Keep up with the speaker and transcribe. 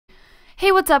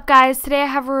Hey, what's up guys? Today I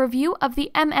have a review of the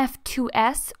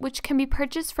MF2S, which can be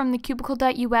purchased from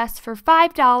TheCubicle.us for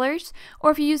 $5,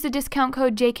 or if you use the discount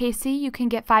code JKC, you can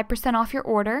get 5% off your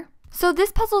order. So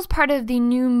this puzzle is part of the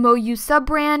new MoYu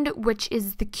sub-brand, which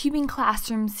is the Cubing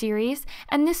Classroom series,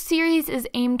 and this series is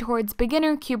aimed towards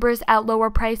beginner cubers at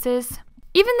lower prices.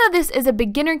 Even though this is a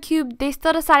beginner cube, they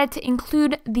still decided to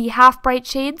include the half-bright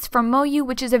shades from MoYu,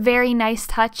 which is a very nice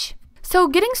touch. So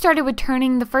getting started with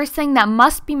turning, the first thing that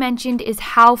must be mentioned is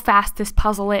how fast this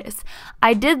puzzle is.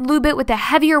 I did lube it with a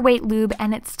heavier weight lube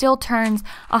and it still turns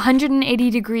 180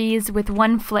 degrees with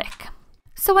one flick.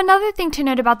 So another thing to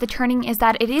note about the turning is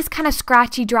that it is kind of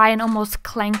scratchy, dry, and almost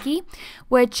clanky,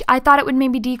 which I thought it would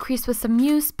maybe decrease with some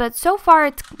use, but so far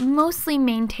it's mostly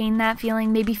maintained that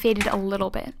feeling, maybe faded a little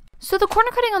bit. So the corner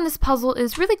cutting on this puzzle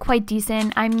is really quite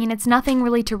decent. I mean, it's nothing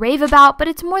really to rave about, but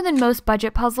it's more than most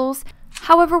budget puzzles.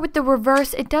 However, with the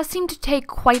reverse, it does seem to take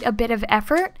quite a bit of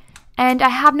effort, and I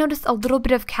have noticed a little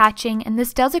bit of catching, and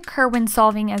this does occur when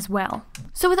solving as well.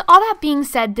 So with all that being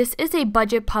said, this is a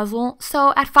budget puzzle,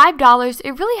 so at $5,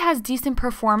 it really has decent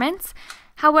performance.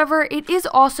 However, it is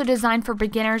also designed for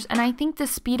beginners, and I think the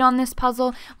speed on this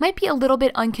puzzle might be a little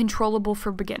bit uncontrollable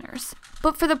for beginners.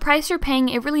 But for the price you're paying,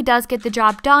 it really does get the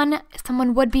job done.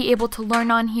 Someone would be able to learn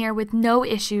on here with no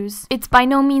issues. It's by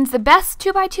no means the best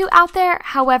 2x2 out there,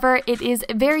 however, it is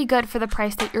very good for the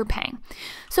price that you're paying.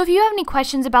 So if you have any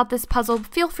questions about this puzzle,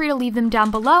 feel free to leave them down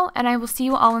below, and I will see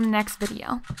you all in the next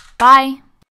video. Bye!